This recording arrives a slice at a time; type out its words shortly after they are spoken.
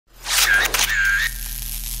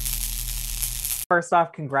first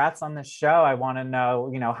off, congrats on the show. I want to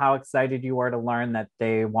know, how excited you were to learn that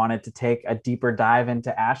they wanted to take a deeper dive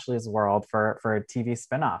into Ashley's world for a TV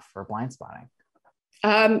spinoff for Blindspotting.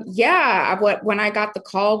 Yeah, when I got the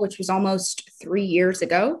call, which was almost 3 years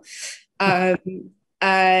ago, um,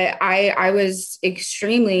 I was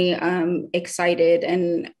extremely excited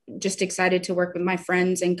and just excited to work with my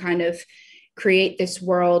friends and kind of create this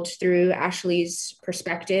world through Ashley's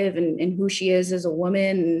perspective and who she is as a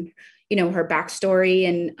woman and her backstory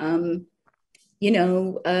and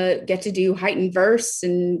get to do heightened verse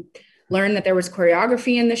and learn that there was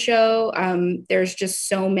choreography in the show. There's just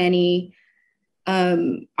so many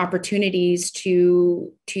opportunities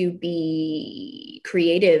to be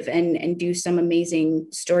creative and do some amazing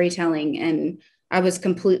storytelling. And I was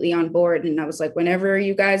completely on board. And I was like, whenever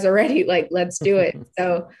you guys are ready, like, let's do it.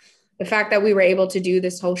 So the fact that we were able to do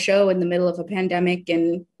this whole show in the middle of a pandemic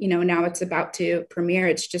and, now it's about to premiere,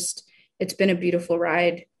 it's been a beautiful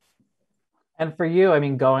ride. And for you, I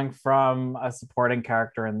mean, going from a supporting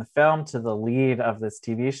character in the film to the lead of this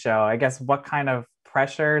TV show, I guess what kind of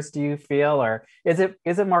pressures do you feel, or is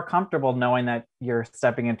it more comfortable knowing that you're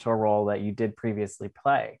stepping into a role that you did previously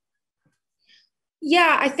play?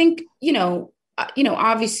 Yeah, I think,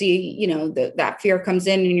 obviously, that fear comes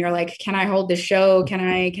in and you're like, can I hold the show? Can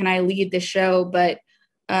I lead the show? But,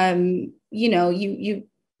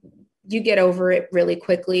 you get over it really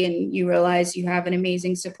quickly and you realize you have an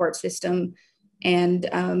amazing support system. And,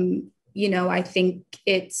 I think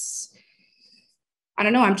I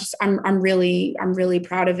don't know, I'm really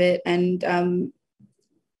proud of it. And,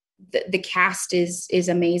 the cast is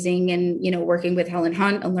amazing. And, working with Helen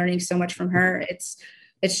Hunt and learning so much from her, it's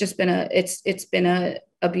just been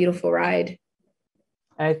a beautiful ride.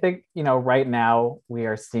 And I think, right now we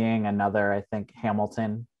are seeing another, I think,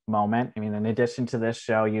 Hamilton moment. I mean, in addition to this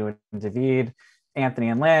show, you and David, Anthony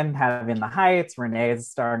and Lynn have In the Heights, Renee is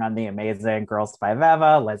starring on The Amazing Girls Five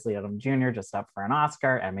Eva, Leslie Odom Jr. just up for an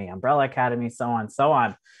Oscar, Emmy Umbrella Academy, so on, so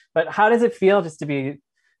on. But how does it feel just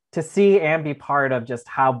to see and be part of just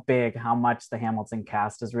how much the Hamilton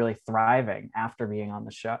cast is really thriving after being on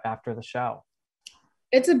the show, after the show?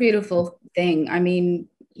 It's a beautiful thing. I mean,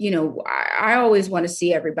 I always want to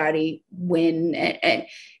see everybody win. And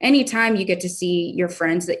anytime you get to see your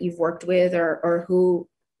friends that you've worked with or who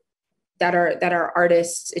that are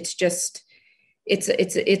artists,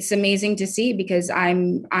 it's amazing to see because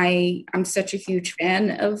I'm such a huge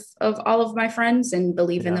fan of all of my friends and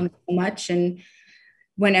believe in them so much. And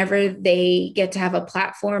whenever they get to have a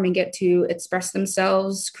platform and get to express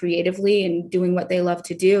themselves creatively and doing what they love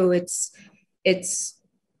to do,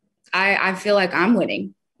 I feel like I'm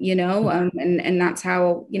winning, and that's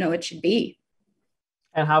how, it should be.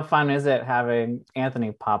 And how fun is it having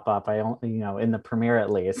Anthony pop up? I don't, in the premiere at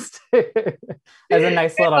least, as a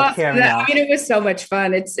nice little awesome. Cameo. I mean, it was so much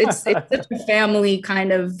fun. It's such a family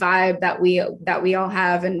kind of vibe that we all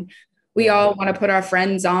have, and we all want to put our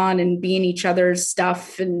friends on and be in each other's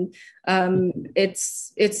stuff, and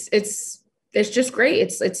it's just great.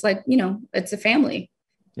 It's like, it's a family.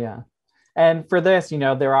 Yeah. And for this,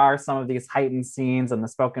 there are some of these heightened scenes and the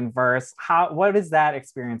spoken verse. What is that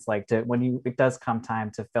experience like it does come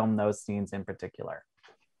time to film those scenes in particular?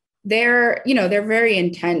 They're very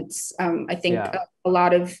intense. I think a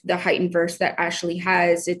lot of the heightened verse that Ashley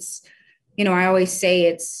has, it's, I always say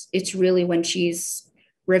it's really when she's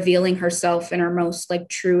revealing herself in her most like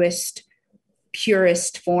truest,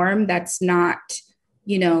 purest form. That's not,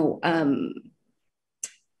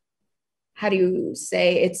 how do you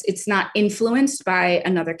say, it's not influenced by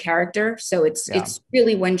another character. So it's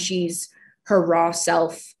really when she's her raw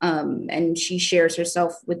self, and she shares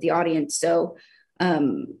herself with the audience. So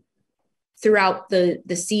throughout the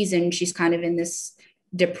season, she's kind of in this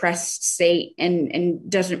depressed state and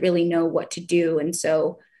doesn't really know what to do. And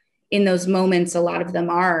so in those moments, a lot of them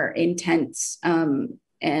are intense. And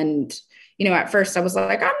at first I was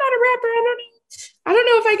like, I'm not a rapper. I don't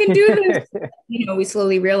know if I can do this. We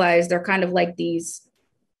slowly realized they're kind of like these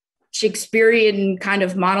Shakespearean kind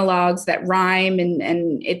of monologues that rhyme.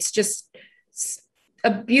 And it's just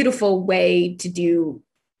a beautiful way to do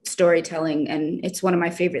storytelling. And it's one of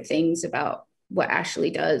my favorite things about what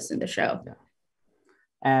Ashley does in the show. Yeah.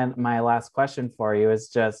 And my last question for you is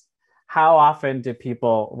just, how often do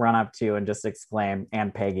people run up to you and just exclaim,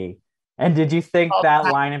 "And Peggy"? And did you think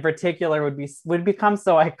that line in particular would become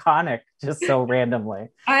so iconic just so randomly?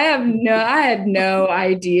 I had no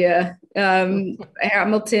idea.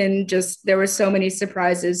 Hamilton, there were so many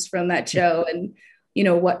surprises from that show, and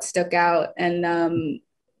what stuck out. And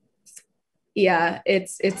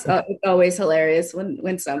it's always hilarious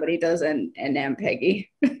when somebody does an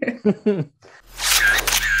Peggy.